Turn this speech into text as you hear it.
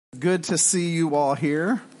Good to see you all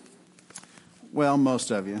here. Well,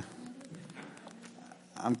 most of you.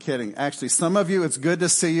 I'm kidding. Actually, some of you, it's good to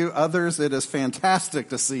see you. Others, it is fantastic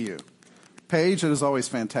to see you. Paige, it is always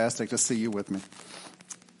fantastic to see you with me.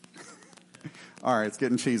 All right, it's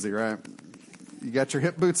getting cheesy, right? You got your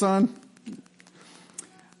hip boots on?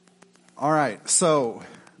 All right, so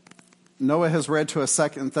Noah has read to us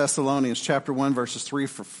 2 Thessalonians chapter 1, verses 3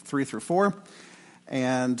 through 4.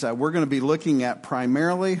 And we're going to be looking at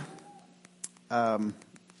primarily a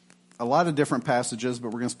lot of different passages, but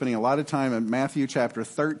we're going to be spending a lot of time in Matthew chapter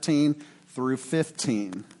 13 through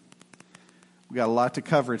 15. We got a lot to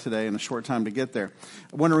cover today in a short time to get there.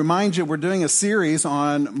 I want to remind you, we're doing a series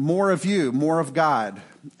on more of you, more of God.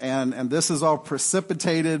 And this is all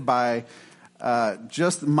precipitated by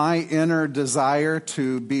just my inner desire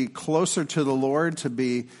to be closer to the Lord, to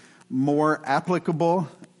be more applicable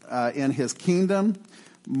in His kingdom,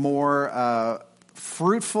 more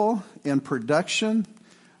fruitful in production,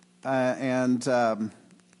 and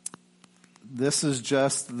this is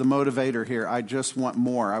just the motivator here. I just want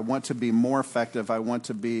more. I want to be more effective. I want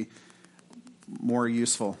to be more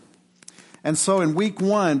useful. And so in week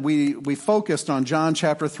 1, we focused on John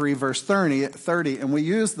chapter 3, verse 30, and we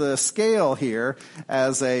used the scale here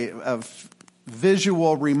as a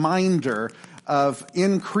visual reminder of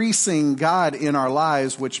increasing God in our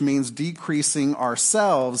lives, which means decreasing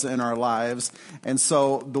ourselves in our lives. And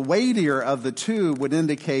so the weightier of the two would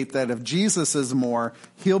indicate that if Jesus is more,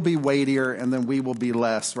 He'll be weightier and then we will be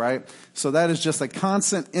less, right? So that is just a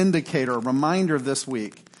constant indicator, a reminder this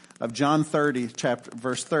week of John 30,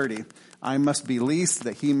 verse 30. I must be least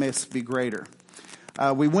that He must be greater.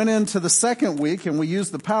 We went into the second week and we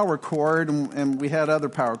used the power cord, and we had other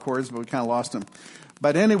power cords, but we kind of lost them.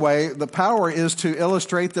 But anyway, the power is to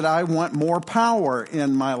illustrate that I want more power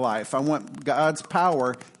in my life. I want God's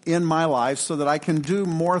power in my life so that I can do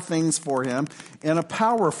more things for Him in a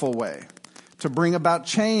powerful way to bring about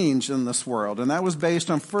change in this world. And that was based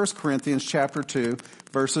on 1 Corinthians chapter 2,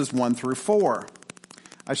 verses 1 through 4.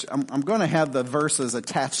 I'm going to have the verses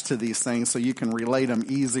attached to these things so you can relate them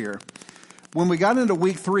easier. When we got into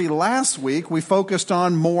week 3 last week, we focused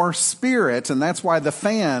on more spirit, and that's why the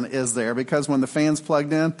fan is there, because when the fan's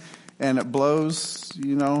plugged in and it blows,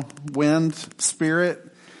 wind, spirit.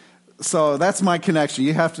 So that's my connection.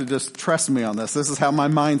 You have to just trust me on this. This is how my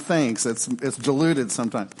mind thinks. It's diluted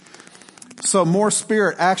sometimes. So more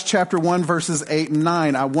spirit, Acts chapter 1, verses 8 and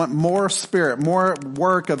 9. I want more spirit, more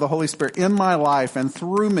work of the Holy Spirit in my life and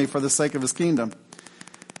through me for the sake of His kingdom.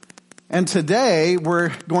 And today, we're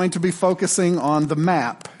going to be focusing on the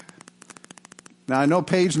map. Now, I know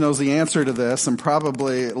Paige knows the answer to this, and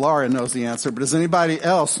probably Laura knows the answer, but does anybody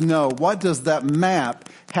else know what does that map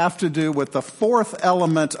have to do with the fourth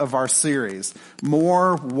element of our series?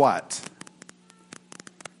 More what?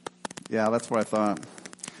 Yeah, that's what I thought.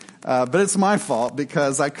 But it's my fault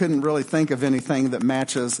because I couldn't really think of anything that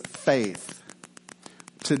matches faith.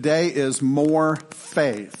 Today is more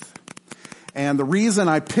faith. And the reason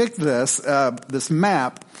I picked this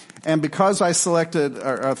map, and because I selected,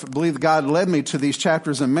 or I believe God led me to these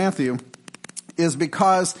chapters in Matthew, is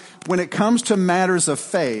because when it comes to matters of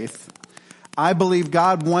faith, I believe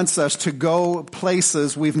God wants us to go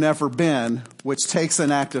places we've never been, which takes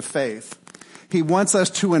an act of faith. He wants us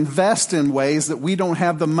to invest in ways that we don't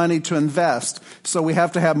have the money to invest, so we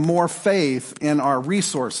have to have more faith in our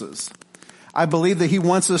resources. I believe that He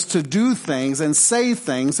wants us to do things and say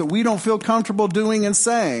things that we don't feel comfortable doing and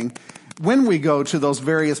saying when we go to those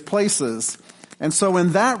various places. And so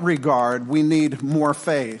in that regard, we need more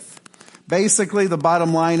faith. Basically, the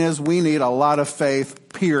bottom line is we need a lot of faith,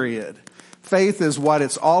 period. Faith is what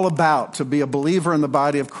it's all about, to be a believer in the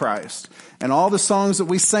body of Christ. And all the songs that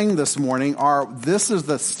we sang this morning this is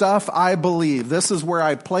the stuff I believe. This is where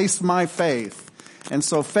I place my faith. And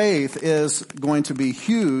so faith is going to be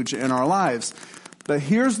huge in our lives. But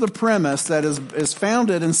here's the premise that is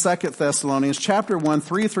founded in 2 Thessalonians chapter 1,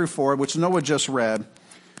 3 through 4, which Noah just read.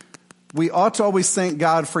 We ought to always thank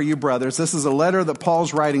God for you, brothers. This is a letter that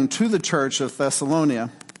Paul's writing to the church of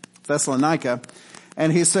Thessalonica.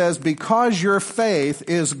 And he says, because your faith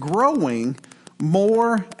is growing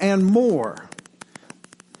more and more.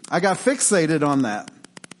 I got fixated on that.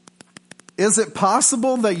 Is it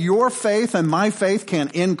possible that your faith and my faith can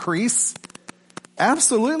increase?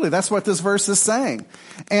 Absolutely. That's what this verse is saying.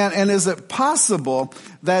 And is it possible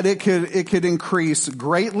that it could increase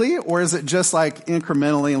greatly, or is it just like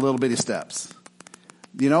incrementally in little bitty steps?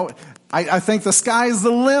 I think the sky is the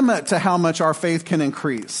limit to how much our faith can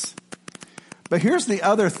increase. But here's the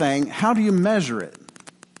other thing. How do you measure it?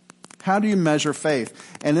 How do you measure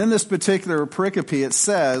faith? And in this particular pericope, it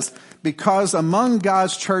says, because among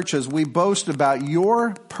God's churches we boast about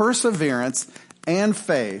your perseverance and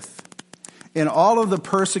faith in all of the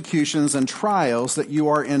persecutions and trials that you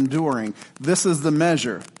are enduring. This is the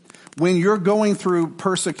measure. When you're going through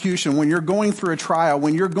persecution, when you're going through a trial,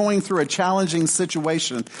 when you're going through a challenging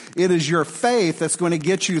situation, it is your faith that's going to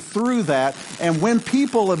get you through that. And when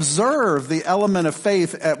people observe the element of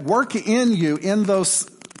faith at work in you in those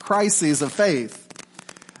crises of faith,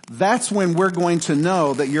 that's when we're going to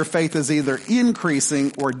know that your faith is either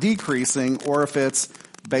increasing or decreasing, or if it's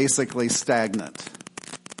basically stagnant.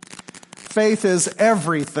 Faith is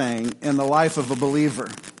everything in the life of a believer.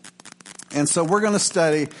 And so we're going to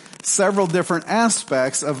study several different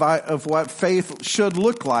aspects of what faith should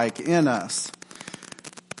look like in us.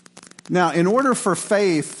 Now, in order for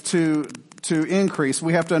faith to increase,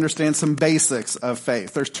 we have to understand some basics of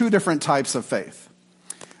faith. There's two different types of faith.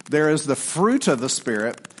 There is the fruit of the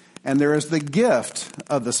Spirit, and there is the gift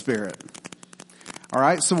of the Spirit. All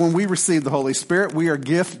right, so when we receive the Holy Spirit, we are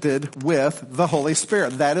gifted with the Holy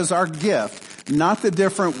Spirit. That is our gift, not the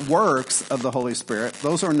different works of the Holy Spirit.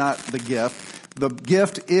 Those are not the gift. The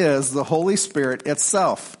gift is the Holy Spirit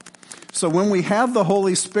itself. So when we have the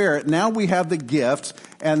Holy Spirit, now we have the gift,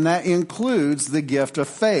 and that includes the gift of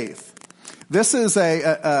faith. This is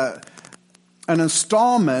an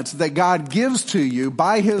installment that God gives to you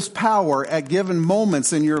by His power at given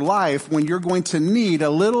moments in your life when you're going to need a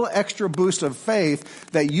little extra boost of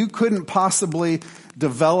faith that you couldn't possibly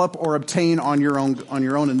develop or obtain on your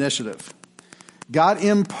own initiative. God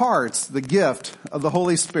imparts the gift of the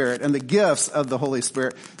Holy Spirit and the gifts of the Holy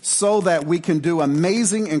Spirit so that we can do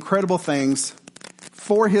amazing, incredible things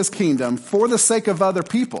for His kingdom, for the sake of other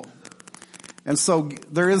people. And so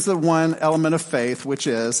there is the one element of faith, which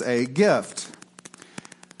is a gift.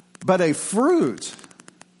 But a fruit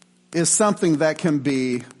is something that can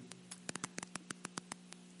be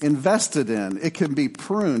invested in. It can be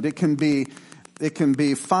pruned. It can be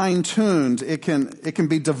fine-tuned. It can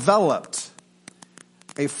be developed.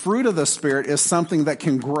 A fruit of the Spirit is something that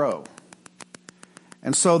can grow.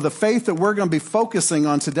 And so the faith that we're going to be focusing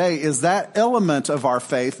on today is that element of our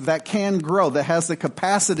faith that can grow, that has the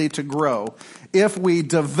capacity to grow if we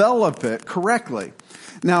develop it correctly.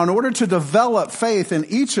 Now, in order to develop faith in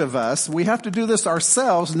each of us, we have to do this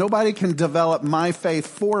ourselves. Nobody can develop my faith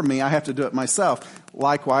for me. I have to do it myself.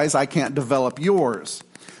 Likewise, I can't develop yours.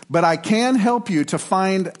 But I can help you to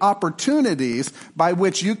find opportunities by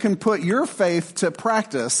which you can put your faith to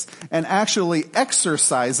practice and actually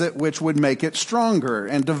exercise it, which would make it stronger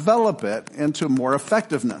and develop it into more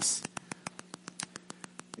effectiveness.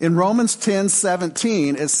 In Romans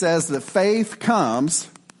 10:17, it says that faith comes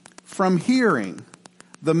from hearing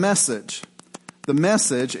the message. The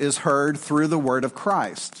message is heard through the word of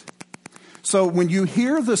Christ. So when you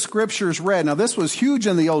hear the scriptures read, now this was huge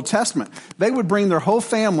in the Old Testament. They would bring their whole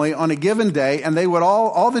family on a given day, and they would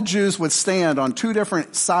all the Jews would stand on two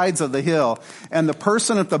different sides of the hill, and the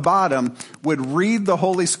person at the bottom would read the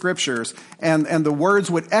Holy Scriptures, and the words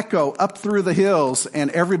would echo up through the hills, and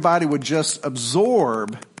everybody would just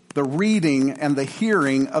absorb the reading and the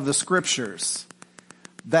hearing of the Scriptures.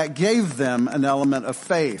 That gave them an element of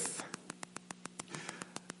faith.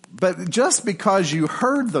 But just because you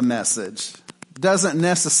heard the message doesn't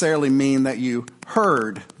necessarily mean that you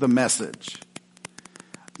heard the message.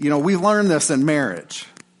 You know, we learn this in marriage,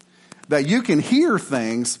 that you can hear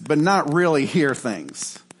things, but not really hear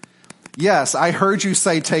things. Yes, I heard you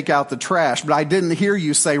say take out the trash, but I didn't hear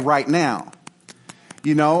you say right now.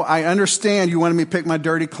 You know, I understand you wanted me to pick my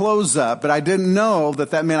dirty clothes up, but I didn't know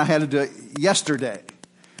that meant I had to do it yesterday.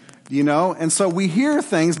 You know, and so we hear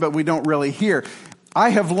things, but we don't really hear. I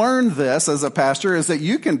have learned this as a pastor, is that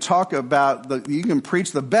you can you can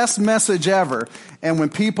preach the best message ever, and when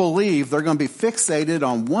people leave, they're going to be fixated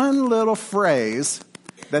on one little phrase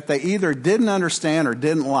that they either didn't understand or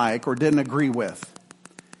didn't like or didn't agree with.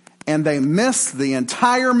 And they miss the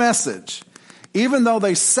entire message, even though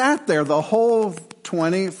they sat there the whole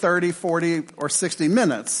 20, 30, 40, or 60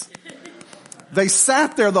 minutes. They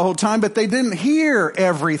sat there the whole time, but they didn't hear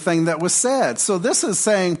everything that was said. So this is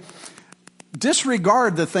saying,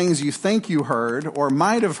 disregard the things you think you heard or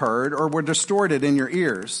might have heard or were distorted in your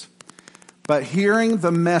ears. But hearing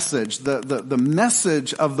the message, the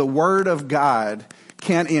message of the Word of God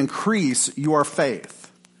can increase your faith.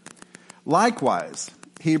 Likewise,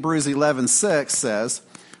 Hebrews 11:6 says,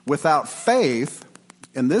 without faith,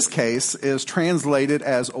 in this case, is translated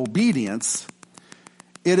as obedience,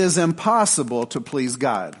 it is impossible to please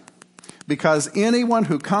God. because anyone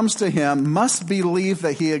who comes to him must believe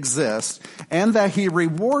that he exists and that he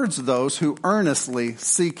rewards those who earnestly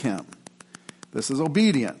seek him. This is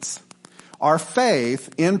obedience. Our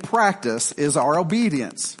faith in practice is our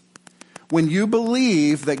obedience. When you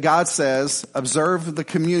believe that God says, observe the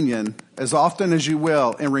communion as often as you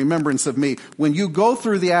will in remembrance of me, when you go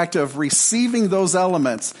through the act of receiving those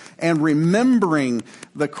elements and remembering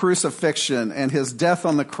the crucifixion and his death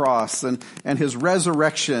on the cross and his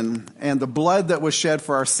resurrection and the blood that was shed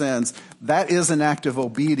for our sins, that is an act of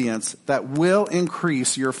obedience that will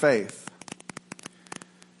increase your faith.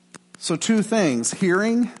 So two things,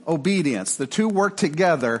 hearing, obedience, the two work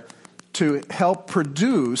together to help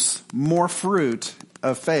produce more fruit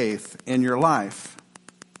of faith in your life.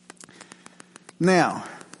 Now,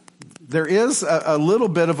 there is a little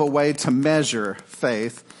bit of a way to measure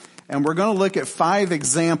faith, and we're going to look at 5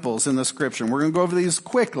 examples in the scripture. We're going to go over these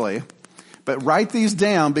quickly, but write these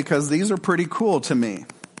down because these are pretty cool to me.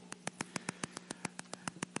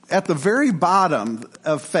 At the very bottom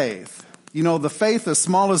of faith, you know, the faith as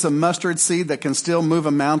small as a mustard seed that can still move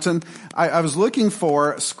a mountain. I was looking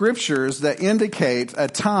for scriptures that indicate a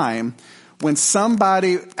time when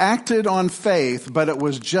somebody acted on faith, but it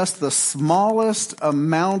was just the smallest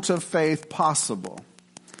amount of faith possible.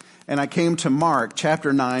 And I came to Mark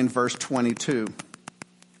chapter 9, verse 22.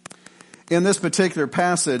 In this particular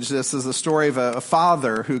passage, this is the story of a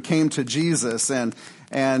father who came to Jesus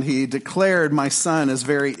and he declared, "My son is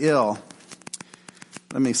very ill."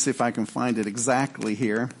 Let me see if I can find it exactly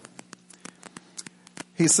here.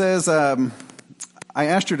 He says, I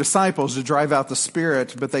asked your disciples to drive out the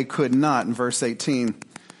spirit, but they could not, in verse 18.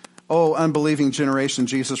 "Oh, unbelieving generation,"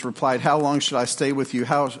 Jesus replied, "how long should I stay with you?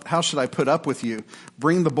 How should I put up with you?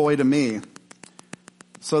 Bring the boy to me."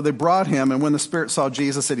 So they brought him, and when the spirit saw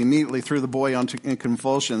Jesus, it immediately threw the boy in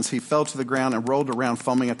convulsions. He fell to the ground and rolled around,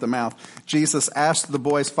 foaming at the mouth. Jesus asked the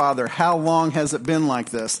boy's father, "How long has it been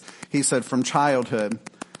like this?" He said, "From childhood.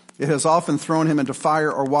 It has often thrown him into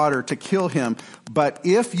fire or water to kill him. But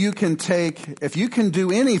if you can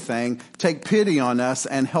do anything, take pity on us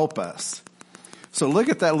and help us." So look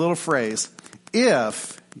at that little phrase.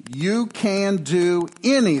 If you can do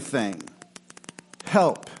anything,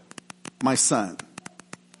 help my son.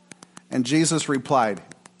 And Jesus replied,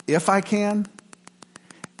 "If I can?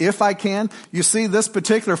 If I can?" You see, this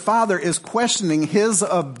particular father is questioning his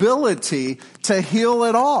ability to heal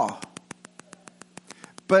at all.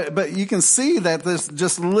 But you can see that this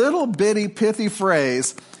just little bitty pithy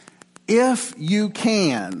phrase, "if you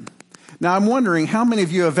can." Now I'm wondering how many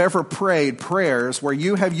of you have ever prayed prayers where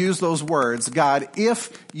you have used those words, "God, if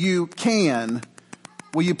you can,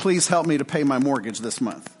 will you please help me to pay my mortgage this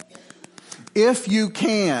month? If you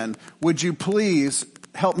can, would you please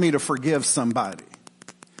help me to forgive somebody?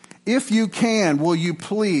 If you can, will you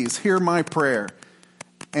please hear my prayer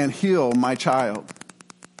and heal my child?"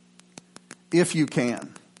 If you can.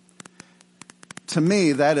 To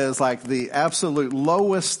me, that is like the absolute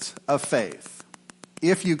lowest of faith.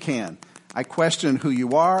 If you can. I question who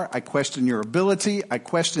you are. I question your ability. I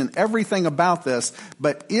question everything about this.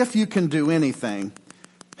 But if you can do anything,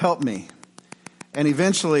 help me. And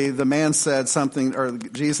eventually the man said something, or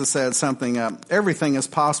Jesus said something, everything is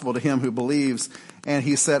possible to him who believes. And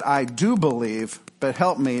he said, "I do believe, but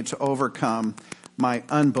help me to overcome my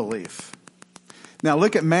unbelief." Now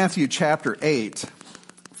look at Matthew chapter 8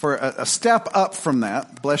 for a step up from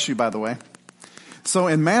that. Bless you, by the way. So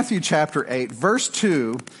in Matthew chapter 8, verse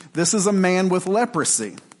 2, this is a man with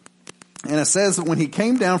leprosy. And it says that when he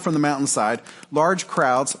came down from the mountainside, large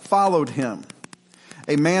crowds followed him.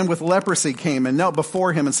 A man with leprosy came and knelt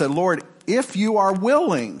before him and said, "Lord, if you are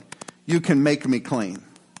willing, you can make me clean."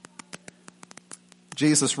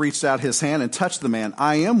 Jesus reached out his hand and touched the man.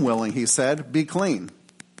 "I am willing," he said, "be clean."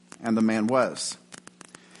 And the man was.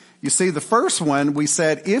 You see, the first one, we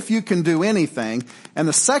said, if you can do anything. And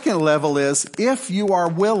the second level is, if you are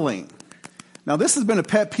willing. Now, this has been a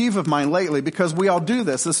pet peeve of mine lately because we all do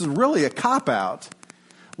this. This is really a cop-out.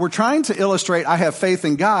 We're trying to illustrate I have faith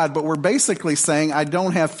in God, but we're basically saying I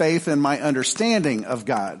don't have faith in my understanding of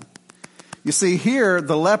God. You see, here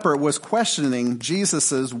the leper was questioning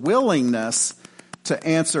Jesus' willingness to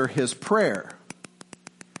answer his prayer.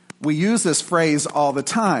 We use this phrase all the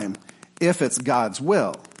time, if it's God's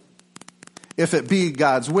will. If it be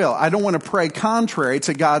God's will. I don't want to pray contrary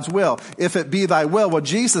to God's will. If it be thy will. Well,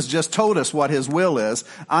 Jesus just told us what his will is.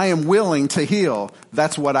 I am willing to heal.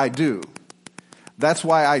 That's what I do. That's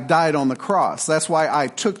why I died on the cross. That's why I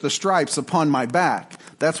took the stripes upon my back.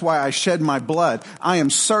 That's why I shed my blood. I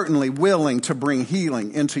am certainly willing to bring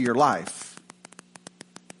healing into your life.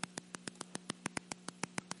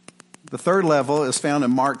 The third level is found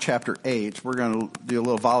in Mark chapter 8. We're going to do a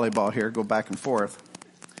little volleyball here, go back and forth.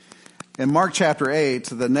 In Mark chapter 8,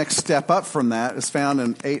 the next step up from that is found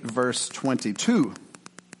in 8 verse 22.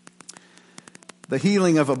 The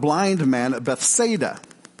healing of a blind man at Bethsaida.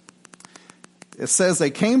 It says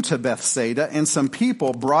they came to Bethsaida, and some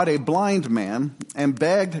people brought a blind man and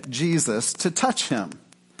begged Jesus to touch him.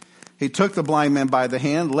 He took the blind man by the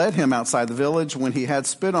hand, led him outside the village. When he had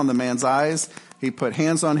spit on the man's eyes, he put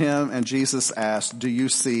hands on him, and Jesus asked, "Do you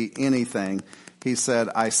see anything?" He said,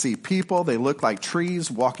 "I see people. They look like trees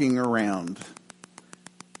walking around."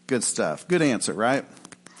 Good stuff. Good answer, right?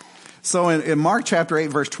 So in Mark chapter 8,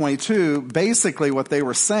 verse 22, basically what they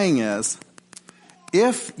were saying is,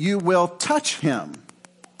 if you will touch him,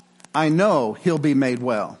 I know he'll be made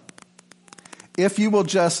well. If you will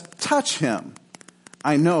just touch him,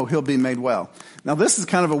 I know he'll be made well. Now, this is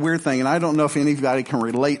kind of a weird thing, and I don't know if anybody can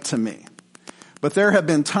relate to me. But there have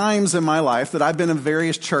been times in my life that I've been in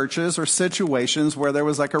various churches or situations where there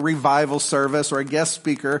was like a revival service or a guest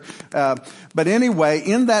speaker. But anyway,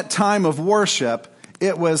 in that time of worship,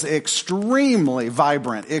 it was extremely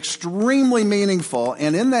vibrant, extremely meaningful.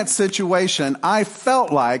 And in that situation, I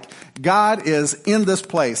felt like God is in this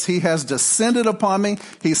place. He has descended upon me.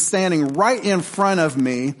 He's standing right in front of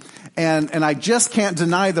me. And I just can't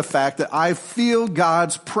deny the fact that I feel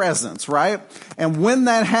God's presence, right? And when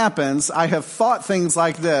that happens, I have thought things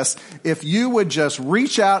like this. If you would just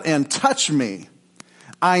reach out and touch me,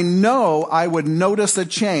 I know I would notice a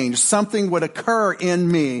change. Something would occur in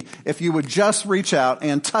me if you would just reach out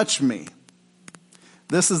and touch me.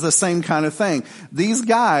 This is the same kind of thing. These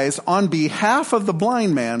guys, on behalf of the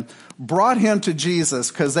blind man, brought him to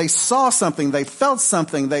Jesus because they saw something, they felt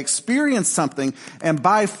something, they experienced something, and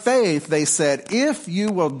by faith they said, if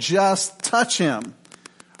you will just touch him,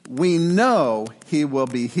 we know he will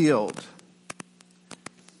be healed.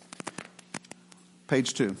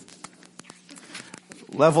 Page 2.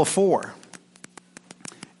 Level 4,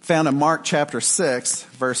 found in Mark chapter 6,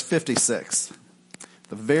 verse 56.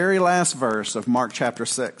 The very last verse of Mark chapter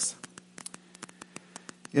 6.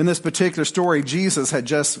 In this particular story, Jesus had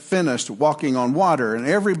just finished walking on water, and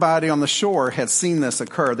everybody on the shore had seen this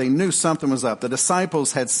occur. They knew something was up. The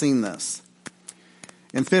disciples had seen this.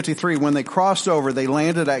 In 53, when they crossed over, they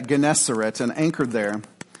landed at Gennesaret and anchored there.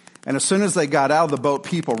 And as soon as they got out of the boat,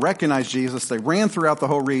 people recognized Jesus. They ran throughout the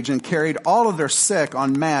whole region, carried all of their sick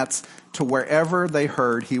on mats to wherever they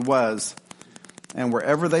heard he was. And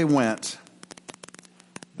wherever they went,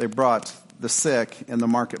 they brought the sick in the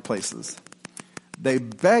marketplaces. They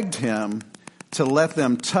begged him to let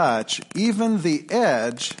them touch even the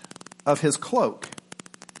edge of his cloak.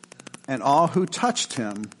 And all who touched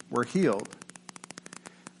him were healed.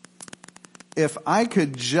 If I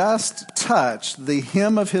could just touch the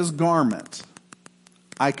hem of his garment,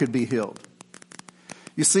 I could be healed.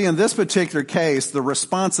 You see, in this particular case, the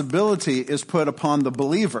responsibility is put upon the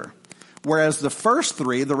believer. Whereas the first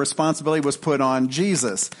three, the responsibility was put on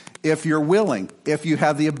Jesus. If you're willing, if you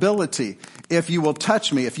have the ability, if you will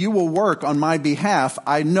touch me, if you will work on my behalf,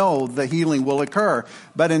 I know the healing will occur.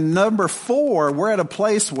 But in number 4, we're at a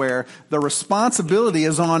place where the responsibility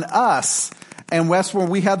is on us. And that's where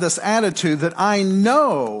we have this attitude that I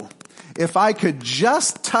know if I could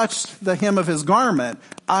just touch the hem of his garment,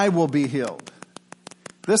 I will be healed.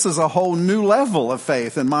 This is a whole new level of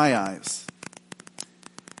faith in my eyes.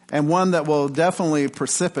 And one that will definitely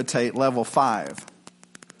precipitate level 5.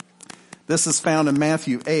 This is found in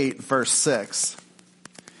Matthew 8, verse 6.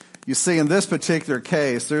 You see, in this particular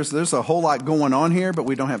case, there's a whole lot going on here, but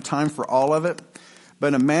we don't have time for all of it.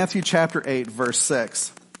 But in Matthew chapter 8, verse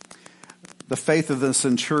 6, the faith of the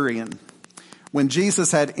centurion. When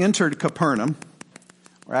Jesus had entered Capernaum,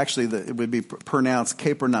 or actually it would be pronounced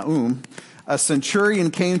Capernaum, a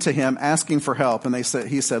centurion came to him asking for help. And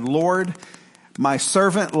he said, "Lord, my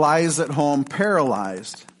servant lies at home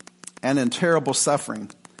paralyzed and in terrible suffering."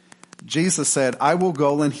 Jesus said, "I will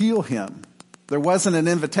go and heal him." There wasn't an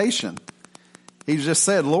invitation. He just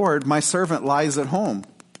said, "Lord, my servant lies at home."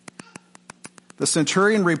 The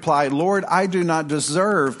centurion replied, "Lord, I do not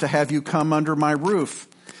deserve to have you come under my roof,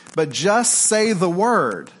 but just say the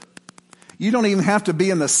word." You don't even have to be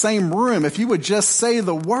in the same room. If you would just say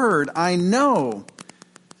the word, I know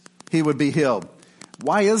he would be healed.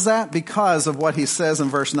 Why is that? Because of what he says in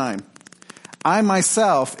verse 9. "I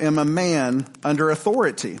myself am a man under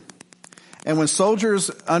authority. And when soldiers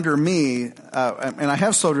under me, and I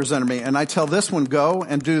have soldiers under me, and I tell this one, go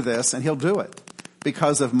and do this, and he'll do it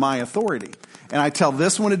because of my authority. And I tell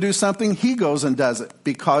this one to do something, he goes and does it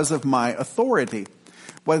because of my authority."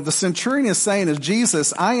 What the centurion is saying is,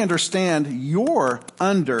 Jesus, I understand you're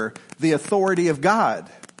under the authority of God.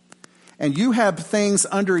 and you have things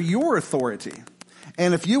under your authority.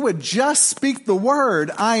 And if you would just speak the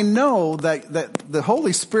word, I know that the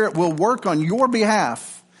Holy Spirit will work on your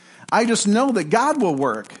behalf. I just know that God will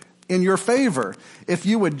work in your favor if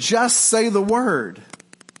you would just say the word.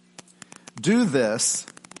 Do this.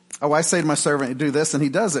 Oh, I say to my servant, do this, and he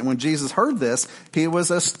does it. When Jesus heard this, he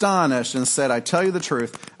was astonished and said, I tell you the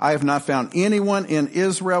truth, I have not found anyone in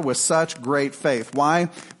Israel with such great faith. Why?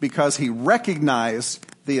 Because he recognized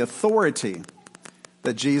the authority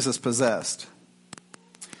that Jesus possessed.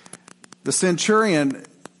 The centurion,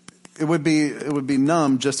 it would be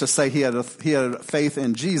numb just to say he had faith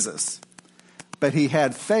in Jesus, but he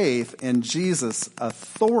had faith in Jesus'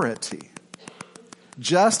 authority.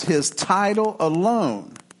 Just his title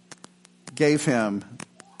alone gave him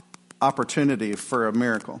opportunity for a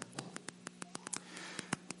miracle.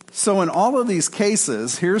 So in all of these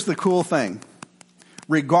cases, here's the cool thing.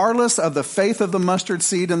 Regardless of the faith of the mustard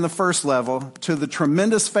seed in the first level to the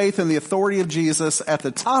tremendous faith in the authority of Jesus at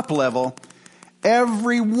the top level,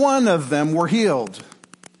 every one of them were healed.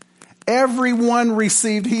 Everyone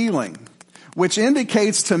received healing, which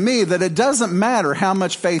indicates to me that it doesn't matter how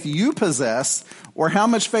much faith you possess or how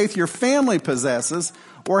much faith your family possesses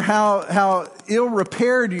or how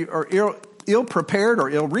ill-prepared or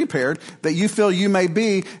ill-repaired that you feel you may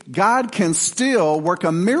be. God can still work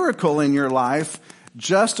a miracle in your life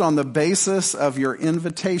just on the basis of your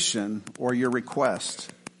invitation or your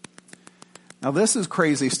request. Now, this is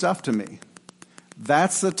crazy stuff to me.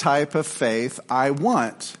 That's the type of faith I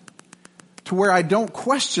want, to where I don't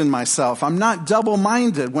question myself. I'm not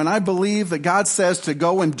double-minded. When I believe that God says to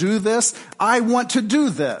go and do this, I want to do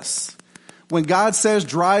this. When God says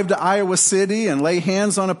drive to Iowa City and lay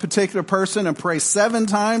hands on a particular person and pray 7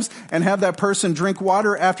 times and have that person drink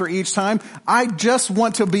water after each time, I just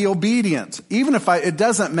want to be obedient. Even if it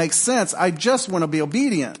doesn't make sense, I just want to be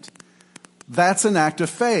obedient. That's an act of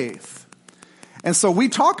faith. And so we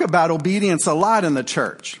talk about obedience a lot in the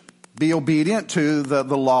church. Be obedient to the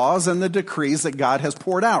laws and the decrees that God has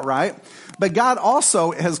poured out, right? But God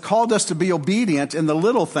also has called us to be obedient in the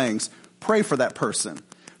little things. Pray for that person.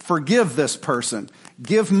 Forgive this person.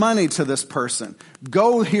 Give money to this person.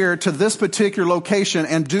 Go here to this particular location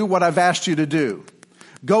and do what I've asked you to do.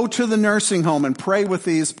 Go to the nursing home and pray with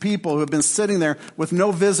these people who have been sitting there with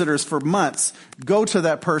no visitors for months. Go to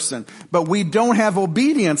that person. But we don't have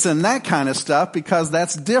obedience in that kind of stuff because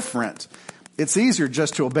that's different. It's easier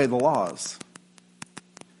just to obey the laws.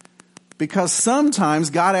 Because sometimes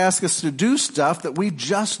God asks us to do stuff that we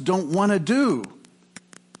just don't want to do.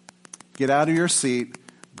 Get out of your seat.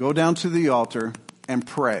 Go down to the altar and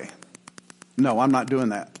pray. No, I'm not doing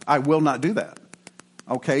that. I will not do that.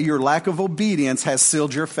 Okay, your lack of obedience has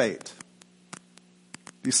sealed your fate.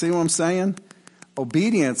 You see what I'm saying?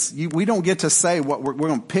 Obedience, we don't get to say what we're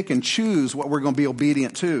going to pick and choose what we're going to be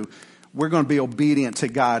obedient to. We're going to be obedient to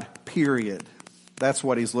God, period. That's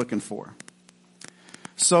what he's looking for.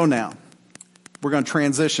 So now, we're going to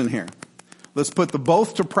transition here. Let's put the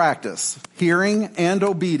both to practice. Hearing and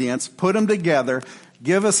obedience, put them together.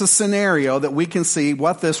 Give us a scenario that we can see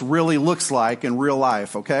what this really looks like in real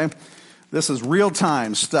life, okay? This is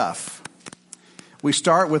real-time stuff. We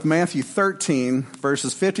start with Matthew 13,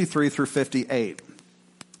 verses 53 through 58.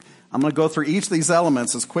 I'm going to go through each of these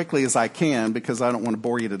elements as quickly as I can because I don't want to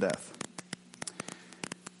bore you to death.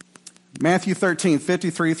 Matthew 13,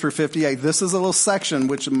 53 through 58. This is a little section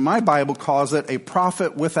which my Bible calls it a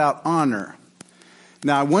prophet without honor.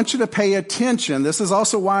 Now, I want you to pay attention. This is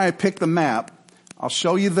also why I picked the map. I'll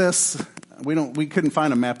show you this. We couldn't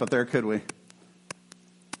find a map up there, could we?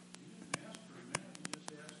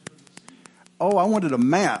 Oh, I wanted a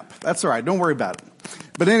map. That's all right. Don't worry about it.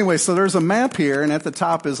 But anyway, so there's a map here, and at the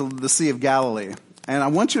top is the Sea of Galilee. And I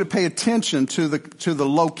want you to pay attention to the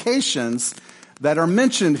locations that are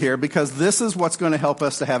mentioned here, because this is what's going to help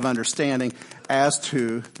us to have understanding as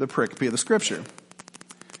to the pericope of the Scripture.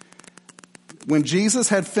 When Jesus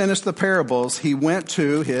had finished the parables, he went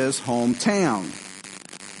to his hometown.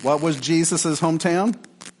 What was Jesus' hometown?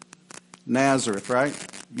 Nazareth, right?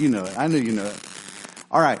 You know it. I knew you knew it.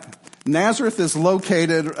 All right. Nazareth is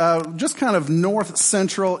located just kind of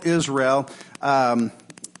north-central Israel,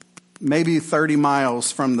 maybe 30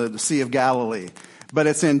 miles from the Sea of Galilee. But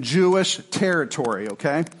it's in Jewish territory,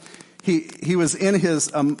 okay? He was in his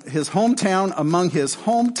hometown among his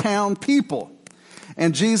hometown people.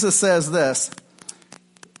 And Jesus says this,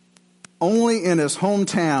 only in his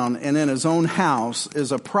hometown and in his own house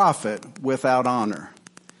is a prophet without honor.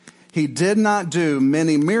 He did not do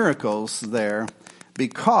many miracles there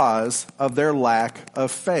because of their lack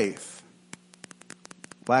of faith.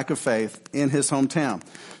 Lack of faith in his hometown.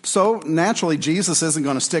 So naturally, Jesus isn't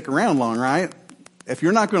going to stick around long, right? If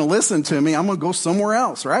you're not going to listen to me, I'm going to go somewhere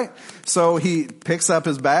else, right? So he picks up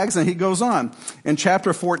his bags and he goes on. In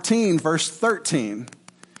chapter 14, verse 13,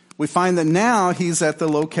 we find that now he's at the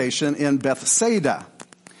location in Bethsaida.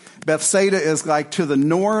 Bethsaida is like to the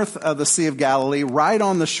north of the Sea of Galilee, right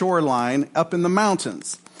on the shoreline, up in the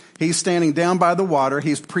mountains. He's standing down by the water.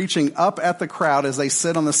 He's preaching up at the crowd as they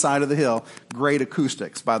sit on the side of the hill. Great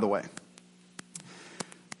acoustics, by the way.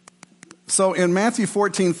 So in Matthew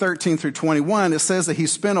 14, 13 through 21, it says that he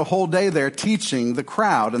spent a whole day there teaching the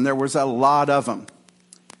crowd, and there was a lot of them.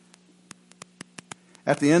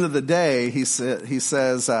 At the end of the day, he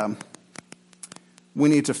says, we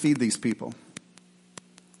need to feed these people.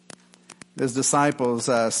 His disciples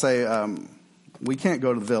say, we can't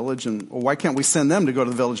go to the village, and why can't we send them to go to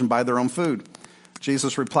the village and buy their own food?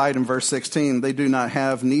 Jesus replied in verse 16, they do not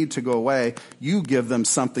have need to go away. You give them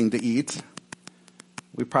something to eat.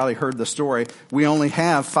 We probably heard the story. We only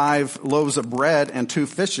have 5 loaves of bread and 2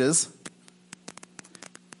 fishes.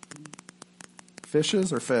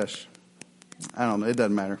 Fishes or fish? I don't know. It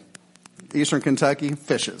doesn't matter. Eastern Kentucky,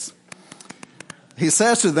 fishes. He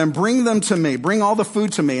says to them, bring them to me. Bring all the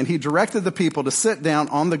food to me. And he directed the people to sit down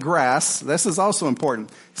on the grass. This is also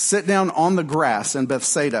important. Sit down on the grass in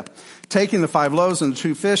Bethsaida. Taking the 5 loaves and the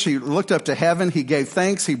 2 fish, he looked up to heaven. He gave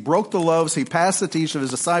thanks. He broke the loaves. He passed it to each of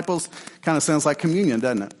his disciples. Kind of sounds like communion,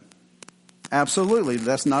 doesn't it? Absolutely.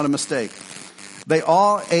 That's not a mistake. They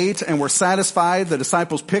all ate and were satisfied. The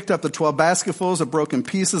disciples picked up the 12 basketfuls of broken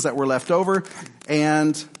pieces that were left over,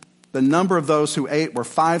 and the number of those who ate were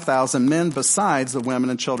 5,000 men besides the women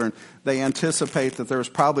and children. They anticipate that there was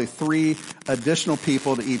probably 3 additional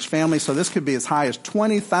people to each family. So this could be as high as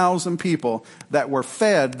 20,000 people that were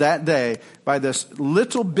fed that day by this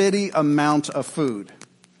little bitty amount of food.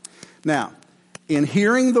 Now, in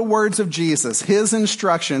hearing the words of Jesus, his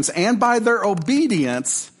instructions, and by their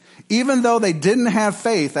obedience, even though they didn't have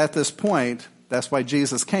faith at this point, that's why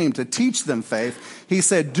Jesus came, to teach them faith. He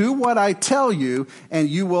said, do what I tell you and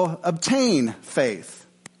you will obtain faith.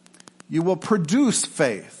 You will produce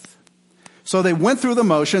faith. So they went through the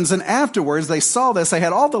motions, and afterwards they saw this. They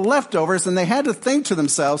had all the leftovers, and they had to think to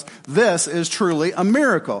themselves, this is truly a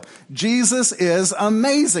miracle. Jesus is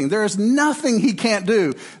amazing. There is nothing he can't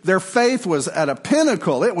do. Their faith was at a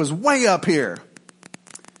pinnacle. It was way up here.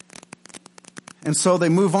 And so they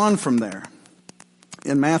move on from there.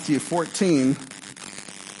 In Matthew 14,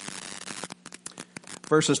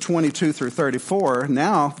 verses 22 through 34,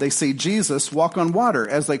 now they see Jesus walk on water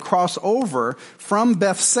as they cross over from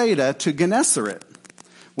Bethsaida to Gennesaret,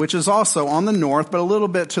 which is also on the north, but a little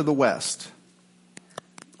bit to the west,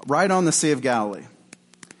 right on the Sea of Galilee.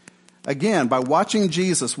 Again, by watching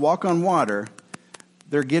Jesus walk on water,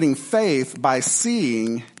 they're getting faith by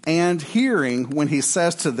seeing and hearing when he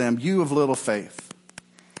says to them, you of little faith.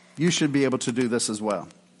 You should be able to do this as well.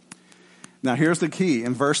 Now here's the key.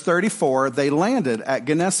 In verse 34, they landed at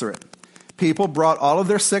Gennesaret. People brought all of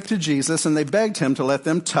their sick to Jesus, and they begged him to let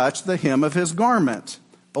them touch the hem of his garment.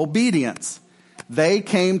 Obedience. They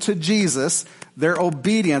came to Jesus. Their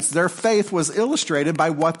obedience, their faith was illustrated by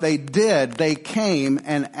what they did. They came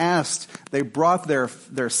and asked. They brought their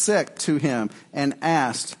sick to him and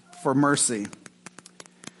asked for mercy.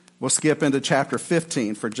 We'll skip into chapter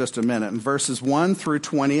 15 for just a minute. In verses 1 through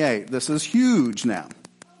 28. This is huge now.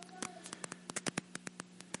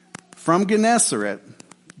 From Gennesaret,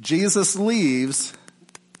 Jesus leaves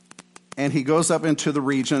and he goes up into the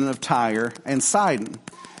region of Tyre and Sidon.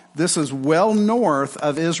 This is well north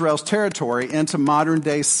of Israel's territory into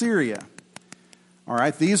modern-day Syria. All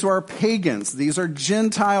right, these are pagans. These are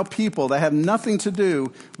Gentile people that have nothing to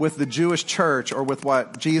do with the Jewish church or with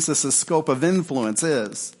what Jesus' scope of influence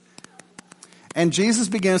is. And Jesus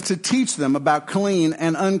begins to teach them about clean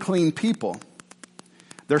and unclean people.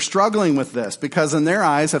 They're struggling with this because in their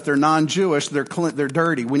eyes, if they're non-Jewish, they're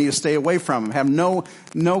dirty. We need to stay away from them. Have no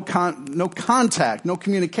contact, no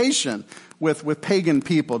communication with pagan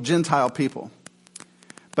people, Gentile people.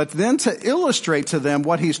 But then to illustrate to them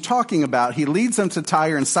what he's talking about, he leads them to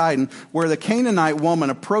Tyre and Sidon, where the Canaanite woman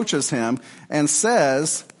approaches him and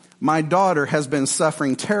says, my daughter has been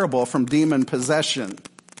suffering terrible from demon possession.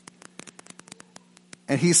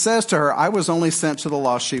 And he says to her, I was only sent to the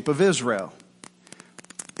lost sheep of Israel.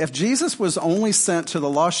 If Jesus was only sent to the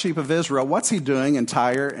lost sheep of Israel, what's he doing in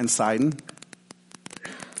Tyre and Sidon?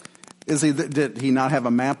 Did he not have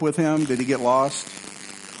a map with him? Did he get lost?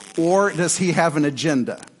 Or does he have an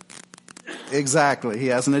agenda? Exactly. He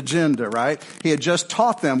has an agenda, right? He had just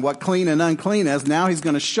taught them what clean and unclean is. Now he's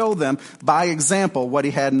going to show them by example what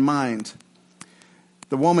he had in mind.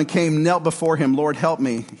 The woman came, knelt before him. Lord, help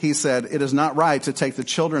me. He said, it is not right to take the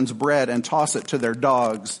children's bread and toss it to their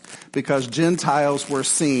dogs, because Gentiles were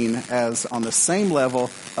seen as on the same level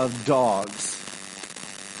of dogs.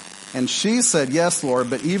 And she said, yes, Lord,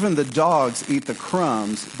 but even the dogs eat the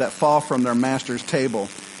crumbs that fall from their master's table,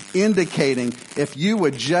 indicating if you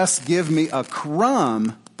would just give me a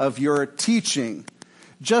crumb of your teaching,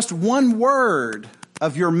 just one word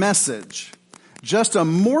of your message, just a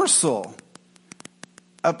morsel,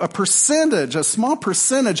 a percentage, a small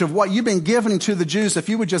percentage of what you've been giving to the Jews, if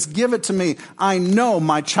you would just give it to me, I know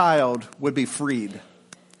my child would be freed.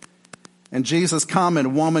 And Jesus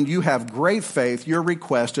commented, woman, you have great faith. Your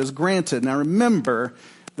request is granted. Now remember,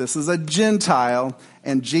 this is a Gentile,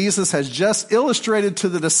 and Jesus has just illustrated to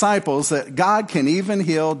the disciples that God can even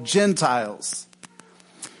heal Gentiles.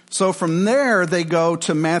 So from there, they go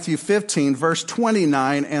to Matthew 15, verse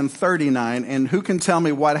 29 and 39. And who can tell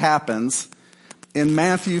me what happens in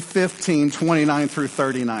Matthew 15, 29 through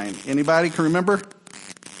 39? Anybody can remember?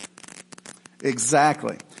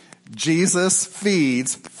 Exactly. Jesus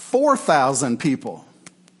feeds 4,000 people.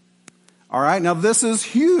 All right, now this is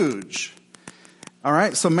huge. All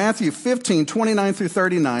right, so Matthew 15, 29 through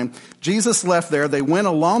 39, Jesus left there. They went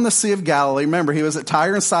along the Sea of Galilee. Remember, he was at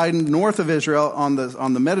Tyre and Sidon, north of Israel, on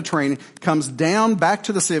the Mediterranean, comes down back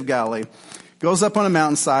to the Sea of Galilee, goes up on a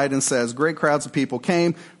mountainside and says, great crowds of people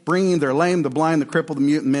came, bringing their lame, the blind, the crippled, the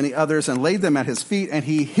mute, and many others, and laid them at his feet, and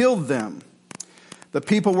he healed them. The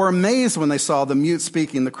people were amazed when they saw the mute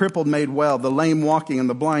speaking, the crippled made well, the lame walking, and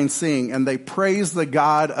the blind seeing, and they praised the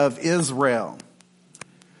God of Israel.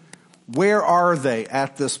 Where are they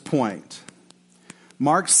at this point?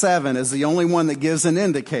 Mark 7 is the only one that gives an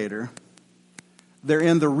indicator. They're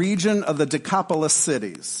in the region of the Decapolis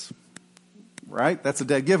cities. Right? That's a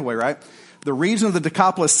dead giveaway, right? The region of the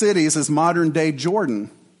Decapolis cities is modern day Jordan.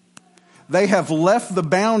 They have left the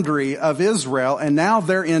boundary of Israel, and now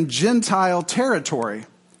they're in Gentile territory.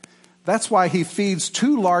 That's why he feeds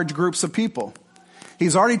two large groups of people.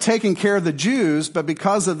 He's already taken care of the Jews, but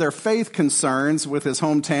because of their faith concerns with his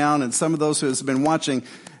hometown and some of those who have been watching,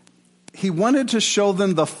 he wanted to show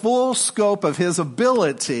them the full scope of his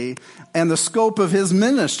ability and the scope of his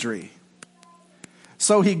ministry.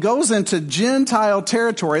 So he goes into Gentile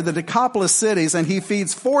territory, the Decapolis cities, and he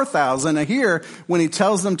feeds 4,000. And here, when he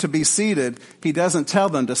tells them to be seated, he doesn't tell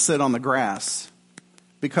them to sit on the grass,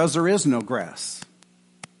 because there is no grass.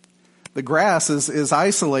 The grass is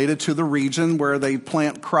isolated to the region where they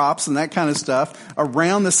plant crops and that kind of stuff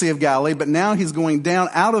around the Sea of Galilee. But now he's going down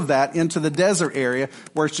out of that into the desert area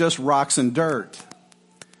where it's just rocks and dirt.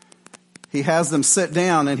 He has them sit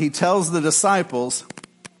down and he tells the disciples,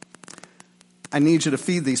 I need you to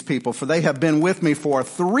feed these people, for they have been with me for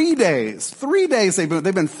 3 days. 3 days they've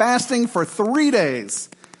been fasting for 3 days.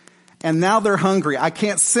 And now they're hungry. I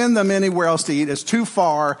can't send them anywhere else to eat. It's too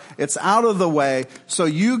far. It's out of the way. So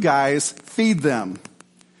you guys feed them.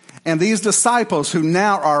 And these disciples who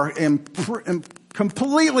now are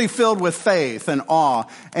completely filled with faith and awe,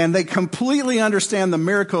 and they completely understand the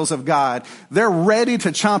miracles of God, they're ready to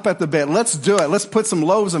chomp at the bit. Let's do it. Let's put some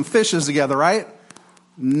loaves and fishes together, right?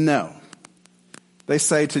 No. They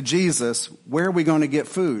say to Jesus, where are we going to get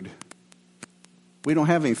food? We don't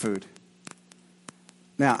have any food.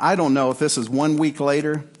 Now, I don't know if this is 1 week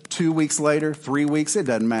later, 2 weeks later, 3 weeks, it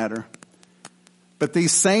doesn't matter. But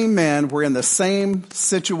these same men were in the same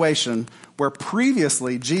situation where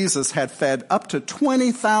previously Jesus had fed up to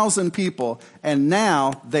 20,000 people, and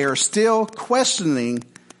now they are still questioning,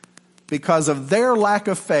 because of their lack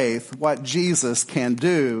of faith, what Jesus can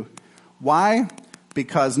do. Why?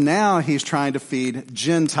 Because now he's trying to feed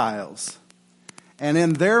Gentiles. And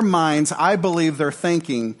in their minds, I believe they're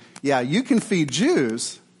thinking, yeah, you can feed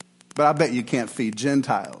Jews, but I bet you can't feed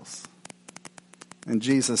Gentiles. And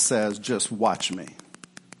Jesus says, just watch me.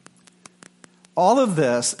 All of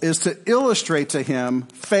this is to illustrate to him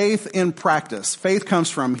faith in practice. Faith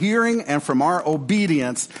comes from hearing and from our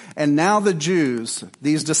obedience. And now the Jews,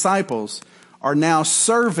 these disciples, are now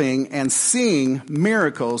serving and seeing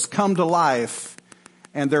miracles come to life.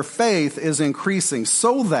 And their faith is increasing,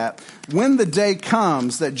 so that when the day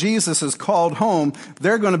comes that Jesus is called home,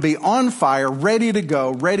 they're going to be on fire, ready to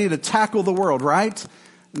go, ready to tackle the world, right?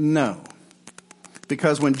 No.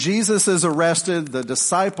 Because when Jesus is arrested, the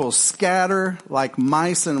disciples scatter like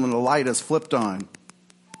mice and when the light is flipped on.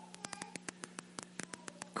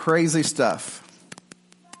 Crazy stuff.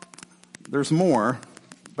 There's more,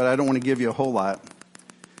 but I don't want to give you a whole lot.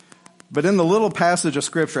 But in the little passage of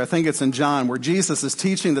Scripture, I think it's in John, where Jesus is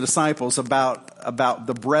teaching the disciples about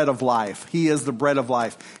the bread of life. He is the bread of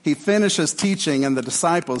life. He finishes teaching, and the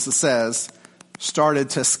disciples, it says, started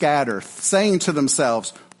to scatter, saying to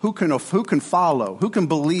themselves, who can follow? Who can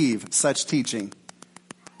believe such teaching?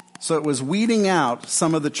 So it was weeding out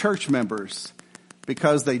some of the church members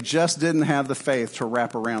because they just didn't have the faith to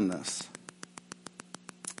wrap around this.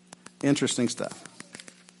 Interesting stuff.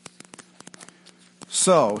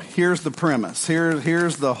 So here's the premise.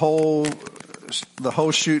 Here's the whole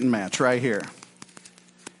shooting match right here.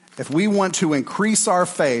 If we want to increase our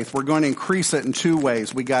faith, we're going to increase it in two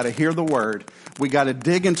ways. We got to hear the word. We got to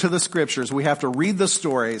dig into the scriptures. We have to read the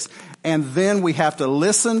stories. And then we have to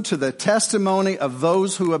listen to the testimony of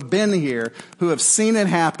those who have been here, who have seen it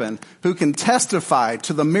happen, who can testify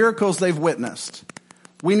to the miracles they've witnessed.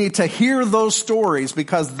 We need to hear those stories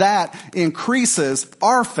because that increases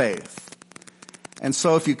our faith. And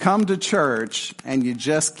so if you come to church and you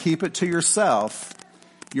just keep it to yourself,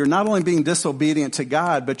 you're not only being disobedient to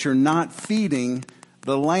God, but you're not feeding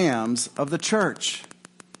the lambs of the church.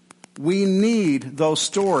 We need those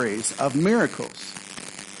stories of miracles.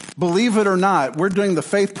 Believe it or not, we're doing the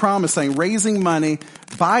faith promising, raising money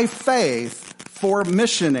by faith for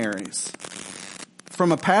missionaries.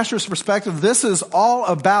 From a pastor's perspective, this is all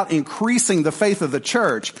about increasing the faith of the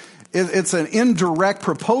church. It's an indirect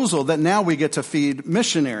proposal that now we get to feed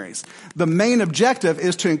missionaries. The main objective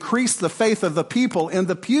is to increase the faith of the people in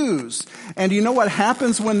the pews. And you know what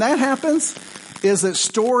happens when that happens? Is that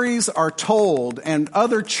stories are told and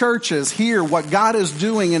other churches hear what God is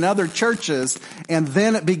doing in other churches, and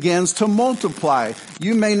then it begins to multiply.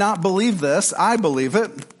 You may not believe this. I believe it.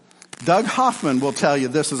 Doug Hoffman will tell you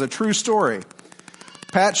this is a true story.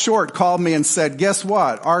 Pat Short called me and said, guess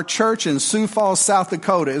what? Our church in Sioux Falls, South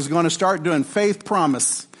Dakota is going to start doing faith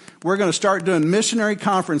promise. We're going to start doing missionary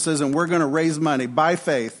conferences, and we're going to raise money by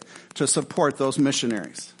faith to support those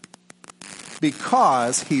missionaries.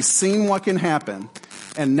 Because he's seen what can happen,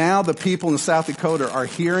 and now the people in South Dakota are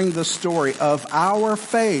hearing the story of our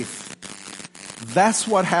faith. That's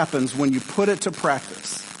what happens when you put it to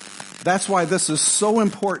practice. That's why this is so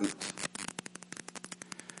important.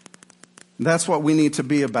 That's what we need to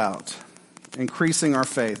be about. Increasing our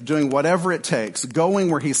faith, doing whatever it takes, going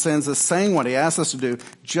where he sends us, saying what he asks us to do,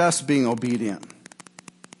 just being obedient.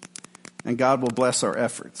 And God will bless our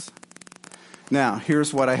efforts. Now,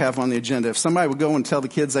 here's what I have on the agenda. If somebody would go and tell the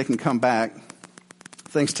kids they can come back.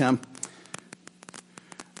 Thanks, Tim.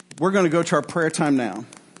 We're going to go to our prayer time now.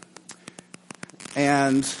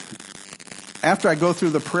 And after I go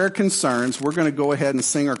through the prayer concerns, we're going to go ahead and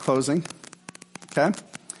sing our closing. Okay?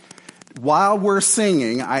 While we're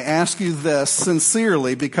singing, I ask you this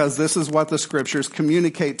sincerely because this is what the scriptures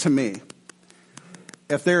communicate to me.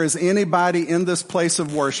 If there is anybody in this place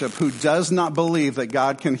of worship who does not believe that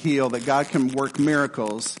God can heal, that God can work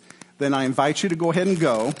miracles, then I invite you to go ahead and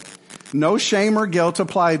go. No shame or guilt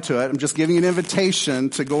applied to it. I'm just giving you an invitation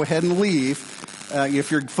to go ahead and leave.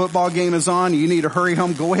 If your football game is on, you need to hurry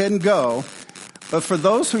home, go ahead and go. But for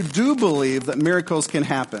those who do believe that miracles can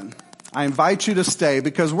happen, I invite you to stay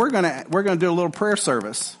because we're going to do a little prayer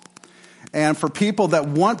service. And for people that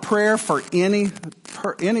want prayer for any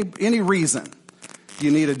reason, you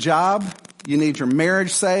need a job, you need your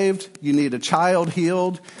marriage saved, you need a child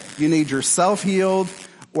healed, you need yourself healed,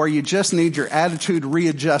 or you just need your attitude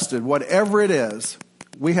readjusted. Whatever it is,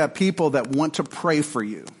 we have people that want to pray for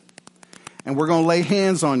you. And we're going to lay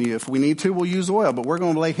hands on you. If we need to, we'll use oil, but we're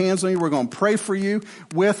going to lay hands on you. We're going to pray for you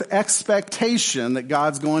with expectation that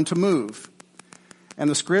God's going to move. And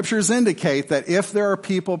the scriptures indicate that if there are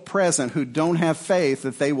people present who don't have faith,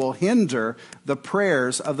 that they will hinder the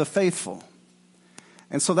prayers of the faithful.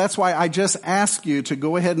 And so that's why I just ask you to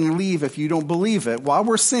go ahead and leave if you don't believe it. While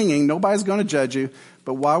we're singing, nobody's going to judge you,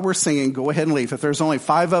 but while we're singing, go ahead and leave. If there's only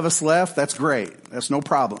 5 of us left, that's great. That's no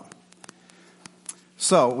problem.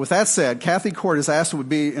 So, with that said, Kathy Court has asked to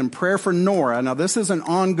be in prayer for Nora. Now, this is an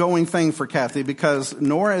ongoing thing for Kathy because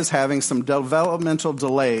Nora is having some developmental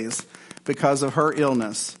delays because of her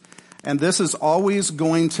illness. And this is always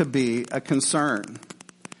going to be a concern.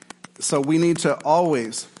 So we need to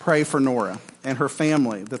always pray for Nora and her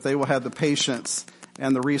family, that they will have the patience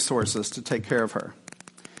and the resources to take care of her.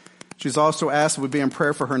 She's also asked that we be in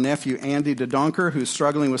prayer for her nephew, Andy DeDonker, who's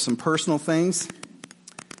struggling with some personal things.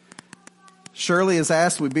 Shirley has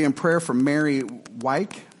asked we be in prayer for Mary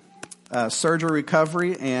Wyke, surgery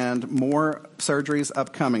recovery, and more surgeries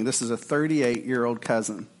upcoming. This is a 38-year-old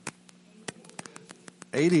cousin.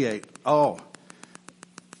 88. Oh.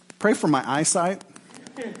 Pray for my eyesight.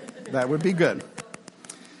 That would be good.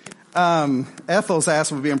 Ethel's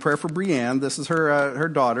asked we be in prayer for Brianne. This is her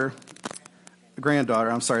daughter,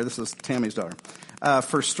 granddaughter. I'm sorry, this is Tammy's daughter.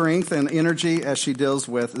 For strength and energy as she deals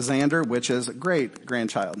with Xander, which is a great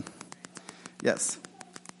grandchild. Yes.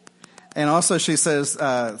 And also she says,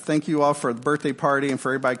 thank you all for the birthday party and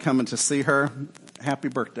for everybody coming to see her. Happy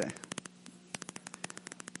birthday.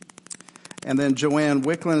 And then Joanne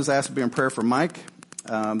Wicklund is asked to be in prayer for Mike.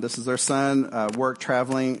 This is their son, work,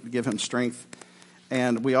 traveling, give him strength.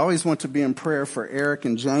 And we always want to be in prayer for Eric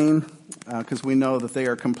and Jane because we know that they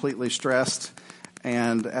are completely stressed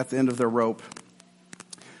and at the end of their rope.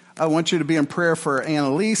 I want you to be in prayer for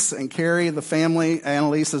Annalise and Carrie, the family.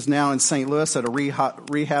 Annalise is now in St. Louis at a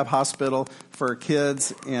rehab hospital for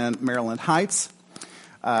kids in Maryland Heights.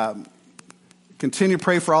 Continue to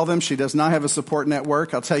pray for all of them. She does not have a support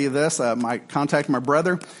network. I'll tell you this. I contacted my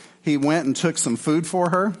brother. He went and took some food for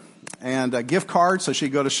her and a gift card so she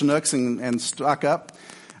could go to Chinooks and stock up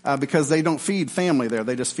because they don't feed family there.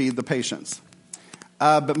 They just feed the patients.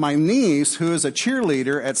 But my niece, who is a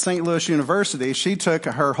cheerleader at St. Louis University, she took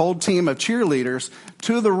her whole team of cheerleaders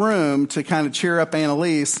to the room to kind of cheer up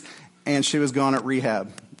Annalise, and she was gone at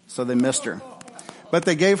rehab, so they missed her. But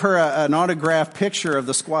they gave her an autographed picture of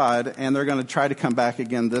the squad, and they're going to try to come back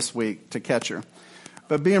again this week to catch her.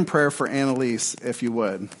 But be in prayer for Annalise, if you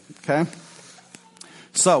would, okay?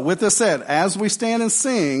 So with this said, as we stand and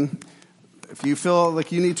sing, if you feel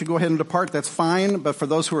like you need to go ahead and depart, that's fine. But for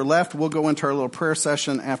those who are left, we'll go into our little prayer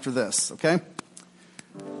session after this, okay?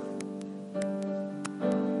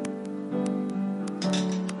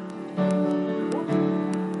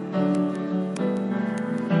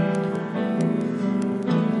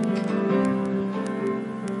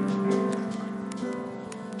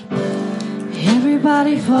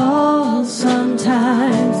 Everybody falls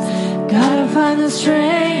sometimes. Gotta find the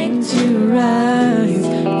strength to rise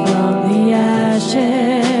from the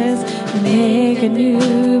ashes, make a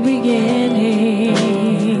new beginning.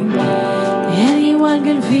 Anyone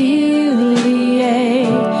can feel the ache.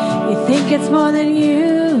 You think it's more than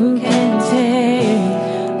you can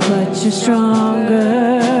take, but you're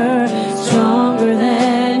stronger, stronger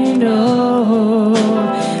than you know.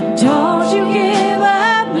 Don't you give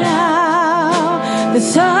up now. The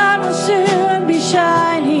sun will soon be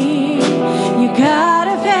shining. You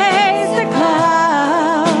gotta face the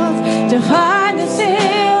clouds to find the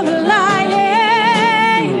silver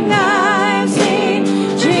lining. I've seen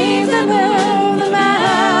dreams that move the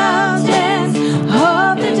mountains,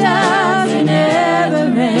 hope that doesn't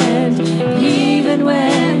ever end, even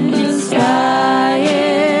when the sky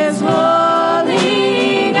is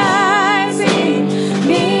falling. I've seen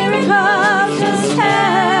miracles just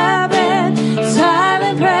happen,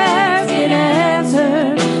 silent prayers get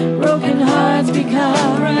answered, broken hearts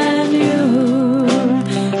become brand new.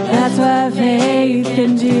 That's what faith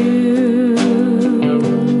can do.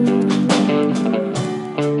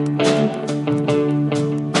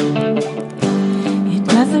 It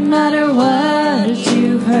doesn't matter what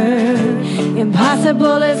you've heard.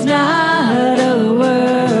 Impossible is not a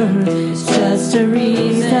word. It's just a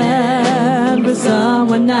reason for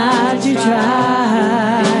someone not to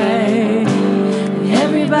try.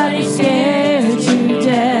 Everybody's scared to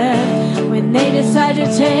death when they decide to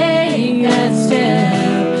take that step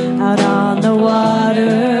out on the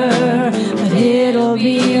water, but it'll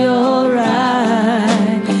be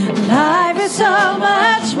alright. Life is so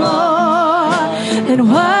much more than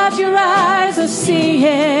what your eyes are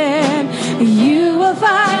seeing. You will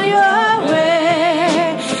find your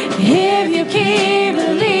way if you keep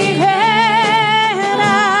believing.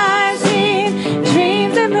 I've seen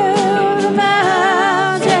dreams that move the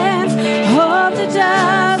mountains, hope that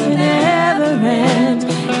doesn't ever end,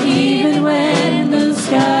 even when the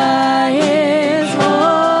sky is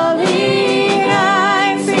falling.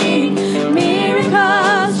 I've seen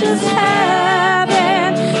miracles just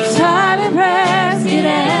happen, silent prayers get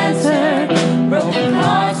answered, broken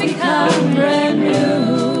hearts become brand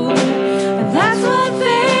new.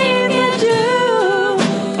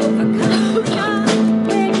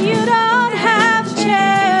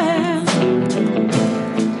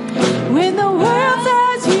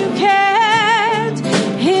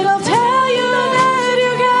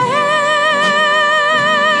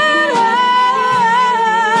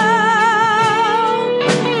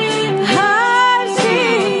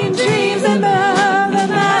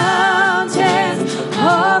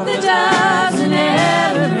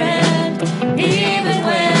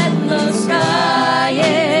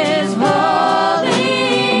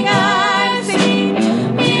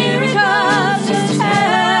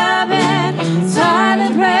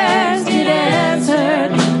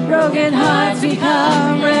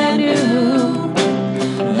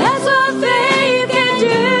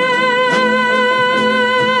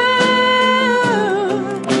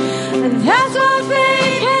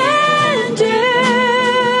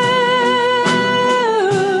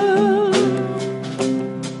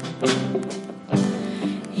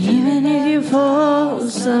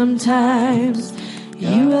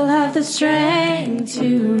 the strength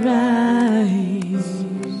to rise.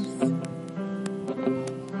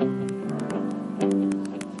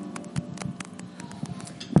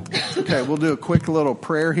 Okay, we'll do a quick little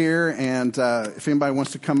prayer here, and if anybody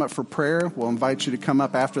wants to come up for prayer, we'll invite you to come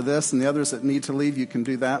up after this, and the others that need to leave, you can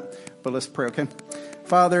do that. But let's pray, okay?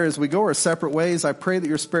 Father, as we go our separate ways, I pray that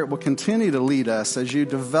your Spirit will continue to lead us as you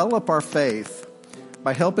develop our faith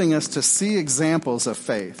by helping us to see examples of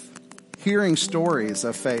faith, hearing stories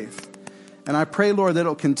of faith. And I pray, Lord, that it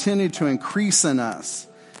will continue to increase in us,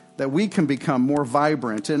 that we can become more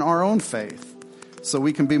vibrant in our own faith, so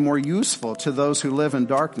we can be more useful to those who live in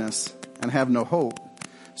darkness and have no hope,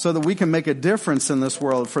 so that we can make a difference in this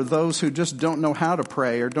world for those who just don't know how to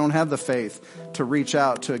pray or don't have the faith to reach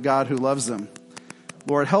out to a God who loves them.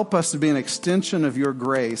 Lord, help us to be an extension of your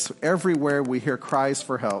grace everywhere we hear cries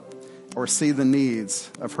for help or see the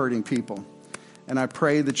needs of hurting people. And I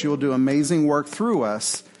pray that you will do amazing work through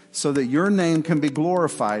us so that your name can be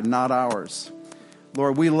glorified, not ours.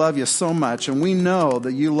 Lord, we love you so much, and we know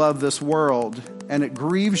that you love this world, and it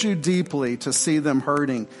grieves you deeply to see them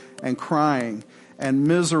hurting and crying and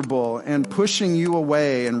miserable and pushing you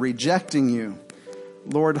away and rejecting you.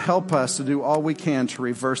 Lord, help us to do all we can to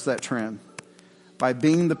reverse that trend by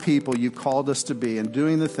being the people you called us to be and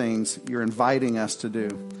doing the things you're inviting us to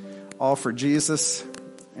do. All for Jesus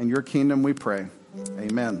and your kingdom we pray.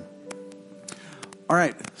 Amen. All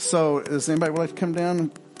right, so does anybody like to come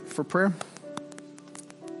down for prayer?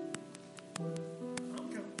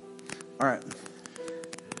 All right.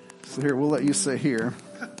 So here, we'll let you sit here.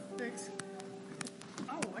 Thanks.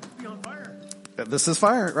 Oh, I could be on fire. This is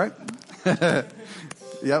fire, right?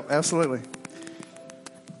 Yep, absolutely.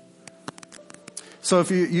 So if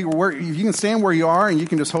you can stand where you are, and you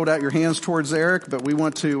can just hold out your hands towards Eric, but we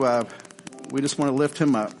just want to lift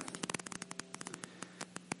him up.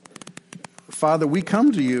 Father, we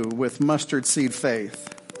come to you with mustard seed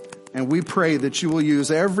faith, and we pray that you will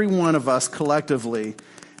use every one of us collectively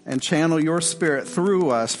and channel your Spirit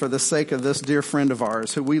through us for the sake of this dear friend of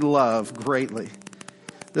ours who we love greatly.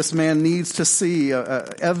 This man needs to see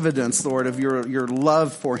evidence, Lord, of your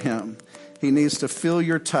love for him. He needs to feel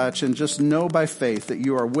your touch and just know by faith that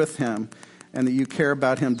you are with him and that you care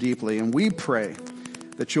about him deeply. And we pray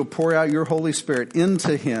that you'll pour out your Holy Spirit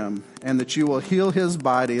into him and that you will heal his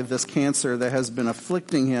body of this cancer that has been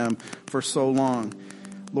afflicting him for so long.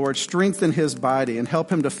 Lord, strengthen his body and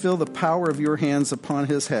help him to feel the power of your hands upon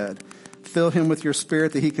his head. Fill him with your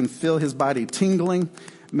Spirit that he can feel his body tingling.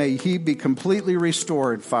 May he be completely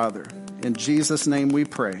restored, Father. In Jesus' name we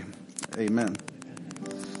pray. Amen.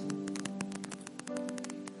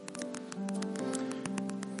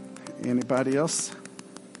 Anybody else?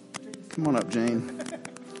 Come on up, Jane.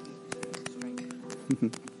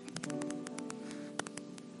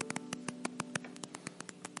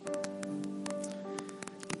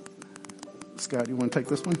 Scott, you want to take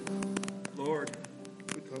this one? Lord,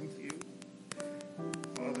 we come to you.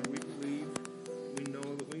 Father, we believe, we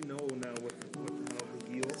know now how to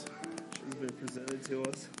heal has been presented to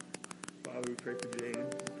us. Father, we pray for Jane.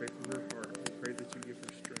 We pray for her heart. We pray that you give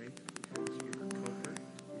her strength. We pray that you give her comfort.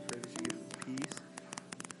 We pray that you give her peace.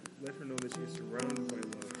 Let her know that she's surrounded by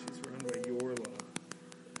love. She's surrounded by your love.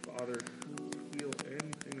 Father, heal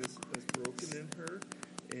anything that's broken in her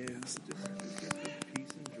and just give her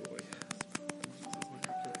peace and joy.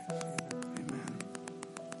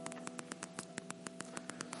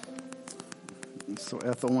 So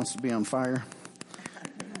Ethel wants to be on fire.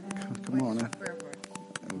 Come on,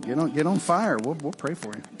 get on fire. We'll pray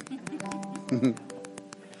for you.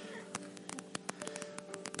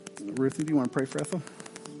 Ruthie, do you want to pray for Ethel?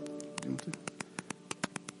 Do you want to?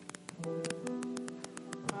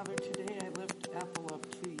 Father, today I lift Ethel up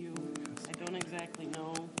to you. I don't exactly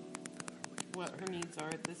know what her needs are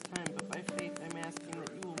at this time, but by faith I'm asking that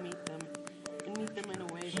you will meet them and meet them in a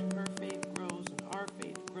way that her faith grows and our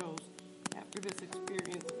faith grows. After this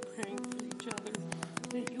experience of praying for each other,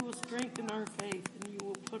 that you will strengthen our faith and you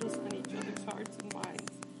will put us on each other's hearts and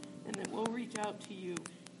minds, and that we'll reach out to you,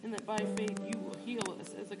 and that by faith you will heal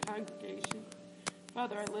us as a congregation.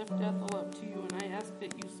 Father, I lift Ethel up to you, and I ask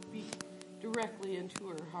that you speak directly into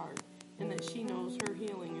her heart, and that she knows her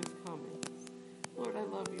healing is coming. Lord, I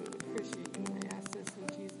love you and appreciate you, and I ask this in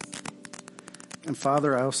Jesus' name. And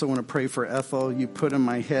Father, I also want to pray for Ethel. You put in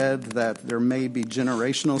my head that there may be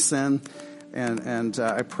generational sin. And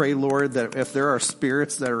I pray, Lord, that if there are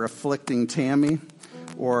spirits that are afflicting Tammy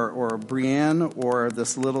or Brienne or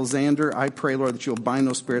this little Xander, I pray, Lord, that you'll bind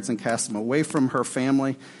those spirits and cast them away from her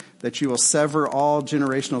family, that you will sever all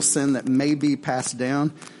generational sin that may be passed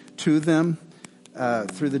down to them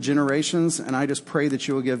through the generations. And I just pray that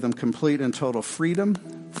you will give them complete and total freedom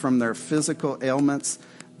from their physical ailments,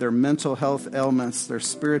 their mental health ailments, their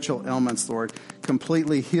spiritual ailments, Lord.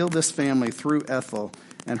 Completely heal this family through Ethel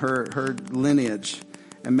and her lineage.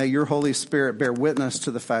 And may your Holy Spirit bear witness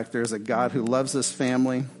to the fact there is a God who loves this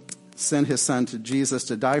family, sent his son to Jesus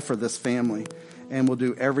to die for this family, and will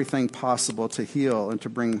do everything possible to heal and to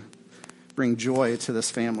bring joy to this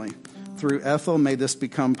family. Through Ethel, may this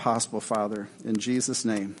become possible, Father. In Jesus'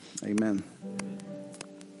 name, amen.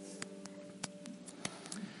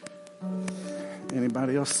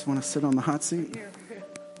 Anybody else want to sit on the hot seat?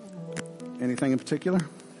 Anything in particular?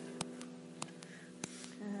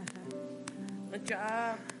 A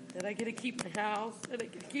job, that I get to keep my house, that I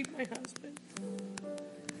get to keep my husband.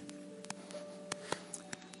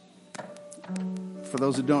 For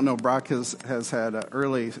those who don't know, Brock has had an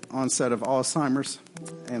early onset of Alzheimer's,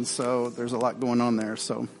 and so there's a lot going on there.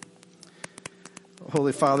 So,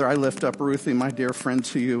 Holy Father, I lift up Ruthie, my dear friend,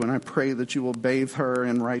 to you, and I pray that you will bathe her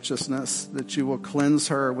in righteousness, that you will cleanse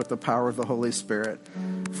her with the power of the Holy Spirit.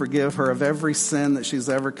 Forgive her of every sin that she's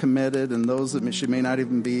ever committed and those that she may not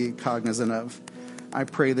even be cognizant of. I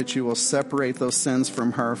pray that you will separate those sins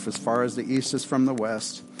from her as far as the east is from the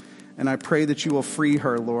west. And I pray that you will free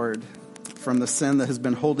her, Lord, from the sin that has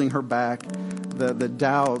been holding her back, the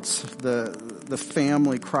doubts, the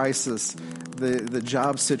family crisis, the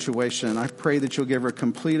job situation. I pray that you'll give her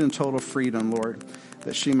complete and total freedom, Lord,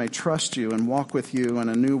 that she may trust you and walk with you in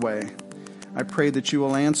a new way. I pray that you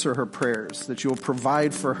will answer her prayers, that you will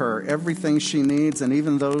provide for her everything she needs and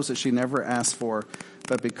even those that she never asked for.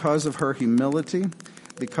 But because of her humility,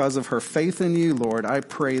 because of her faith in you, Lord, I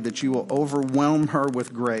pray that you will overwhelm her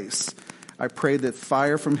with grace. I pray that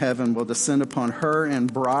fire from heaven will descend upon her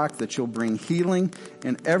and Brock, that you'll bring healing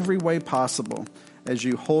in every way possible as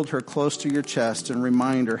you hold her close to your chest and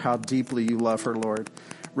remind her how deeply you love her, Lord.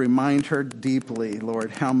 Remind her deeply,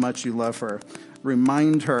 Lord, how much you love her.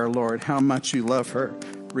 Remind her, Lord, how much you love her.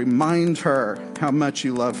 Remind her how much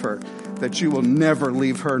you love her, that you will never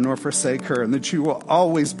leave her nor forsake her, and that you will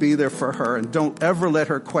always be there for her. And don't ever let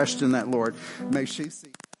her question that, Lord. May she see.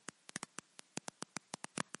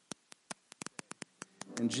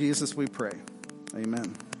 In Jesus we pray.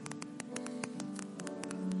 Amen.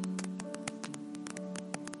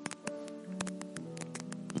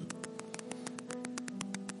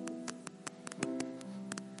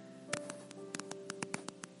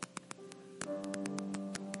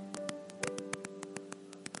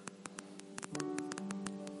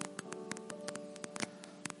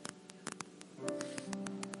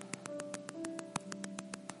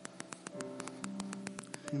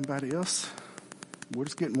 Anybody else? We're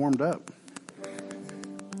just getting warmed up.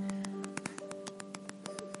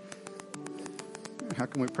 How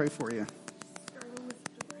can we pray for you?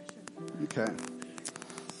 Okay.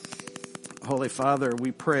 Holy Father,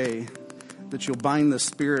 we pray that you'll bind the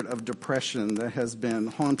spirit of depression that has been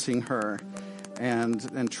haunting her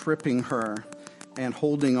and tripping her and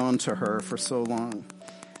holding on to her for so long.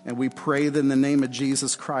 And we pray that in the name of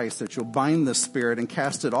Jesus Christ that you'll bind the spirit and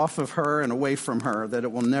cast it off of her and away from her, that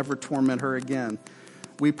it will never torment her again.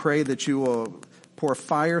 We pray that you will pour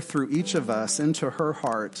fire through each of us into her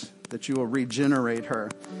heart, that you will regenerate her,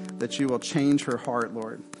 that you will change her heart,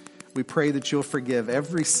 Lord. We pray that you'll forgive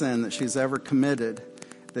every sin that she's ever committed,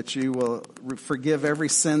 that you will forgive every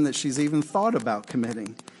sin that she's even thought about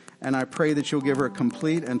committing. And I pray that you'll give her a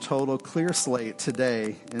complete and total clear slate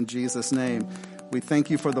today in Jesus' name. We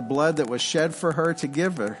thank you for the blood that was shed for her to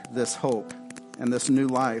give her this hope and this new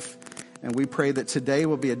life. And we pray that today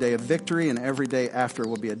will be a day of victory and every day after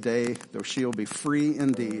will be a day that she will be free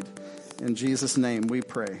indeed. In Jesus' name we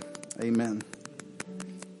pray. Amen.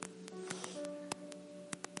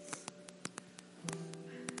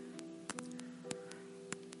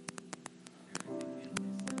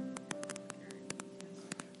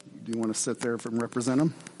 Do you want to sit there and represent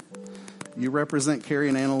them? You represent Carrie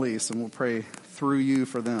and Annalise, and we'll pray through you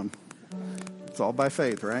for them. It's all by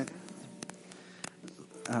faith, right?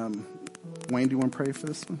 Wayne, do you want to pray for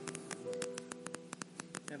this one?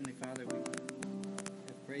 Heavenly Father, we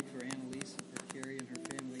have prayed for Annalise and for Carrie and her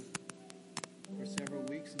family for several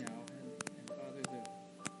weeks now. And Father,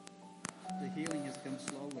 the healing has come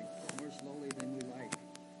slowly, more slowly than we like.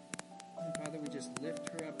 And Father, we just lift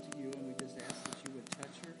her up to you, and we just ask that you would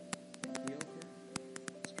touch her, heal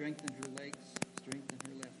her, strengthen her legs, strengthen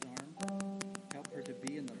her left arm, help her to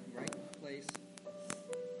be in the right place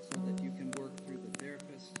so that you can work through the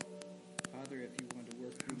therapist. Father, if you want to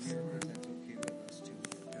work through miracles, that's okay with us too.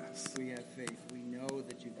 Yes. We have faith. We know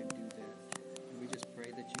that you can do that. And we just pray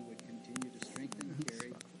that you would continue to strengthen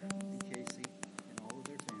Carrie and Casey and all of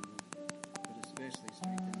their family, but especially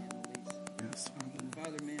strengthen Annalise. Yes. And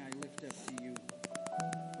Father, may I lift up to you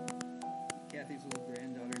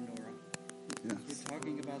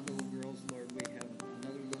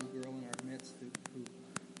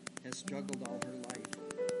struggled all her life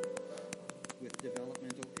with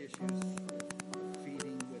developmental issues, with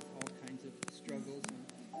feeding, with all kinds of struggles.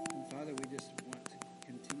 And Father, we just want to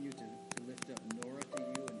continue to lift up Nora to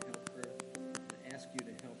you and help her, to ask you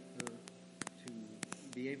to help her to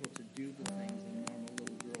be able to do the things a normal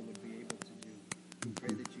little girl would be able to do. We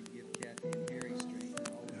pray that you give Kathy and Harry strength and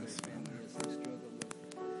all of their family as they struggle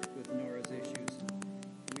with Nora's issues.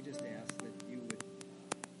 And we just ask that you would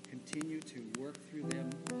continue to work through them.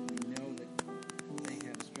 We know that they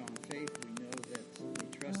have strong faith. We know that they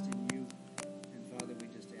trust in you. And Father, we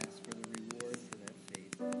just ask for the reward for that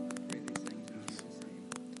faith. We pray these things in Jesus' name.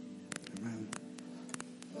 Amen.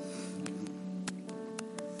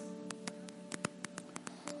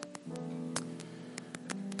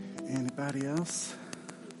 Anybody else?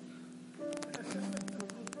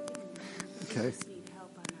 Okay.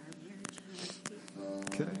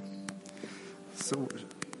 Okay.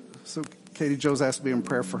 So Katie Jo's asked to be in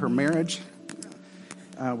prayer for her marriage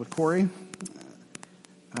with Corey.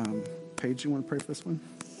 Paige, you want to pray for this one?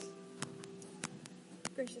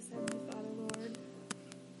 Gracious Heavenly Father, Lord,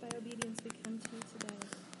 by obedience we come to you today.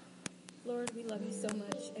 Lord, we love you so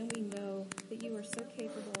much, and we know that you are so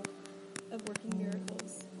capable of working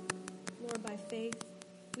miracles. Lord, by faith,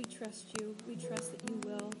 we trust you. We trust that you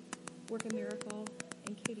will work a miracle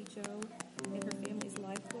in Katie Jo and her family's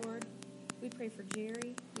life, Lord. We pray for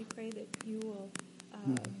Jerry. We pray that you will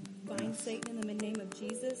bind Satan in the name of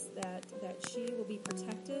Jesus, that she will be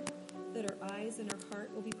protected, that her eyes and her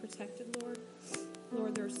heart will be protected, Lord.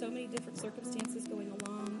 Lord, there are so many different circumstances going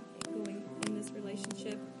in this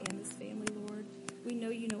relationship and this family, Lord. We know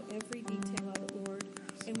you know every detail of it, Lord.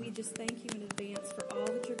 And we just thank you in advance for all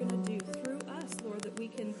that you're going to do through us, Lord, that we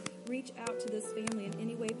can reach out to this family in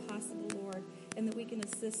any way possible, Lord, and that we can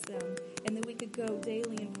assist them, and that we could go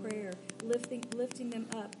daily in prayer, lifting them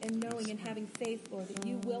up and knowing and having faith, Lord, that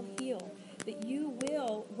you will heal, that you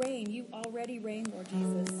will reign. You already reign, Lord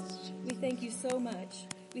Jesus. We thank you so much.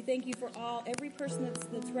 We thank you for every person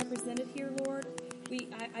that's represented here, Lord.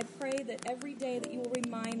 I pray that every day that you will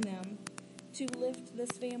remind them to lift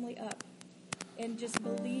this family up and just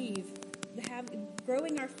believe,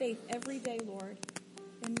 growing our faith every day, Lord,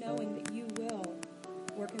 and knowing that you will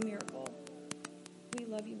work a miracle. We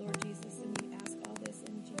love you, Lord Jesus, and we ask all this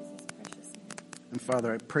in Jesus' precious name. And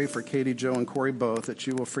Father, I pray for Katie Jo and Corey both that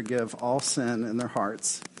you will forgive all sin in their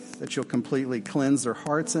hearts, that you'll completely cleanse their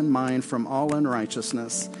hearts and mind from all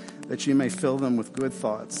unrighteousness, that you may fill them with good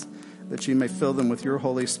thoughts, that you may fill them with your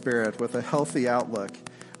Holy Spirit, with a healthy outlook,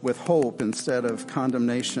 with hope instead of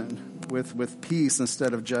condemnation, with peace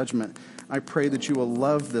instead of judgment. I pray that you will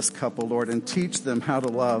love this couple, Lord, and teach them how to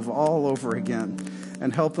love all over again,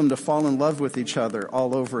 and help them to fall in love with each other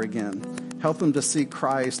all over again. Help them to see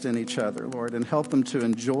Christ in each other, Lord, and help them to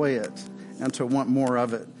enjoy it and to want more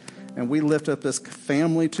of it. And we lift up this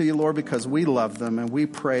family to you, Lord, because we love them, and we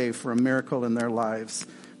pray for a miracle in their lives.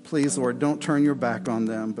 Please, Lord, don't turn your back on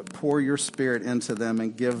them, but pour your Spirit into them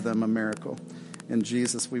and give them a miracle. In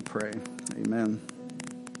Jesus we pray. Amen.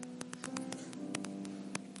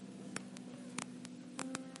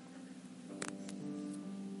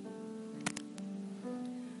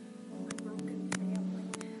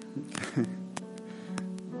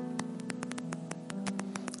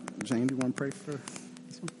 Jane, do you want to pray for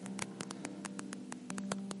this one?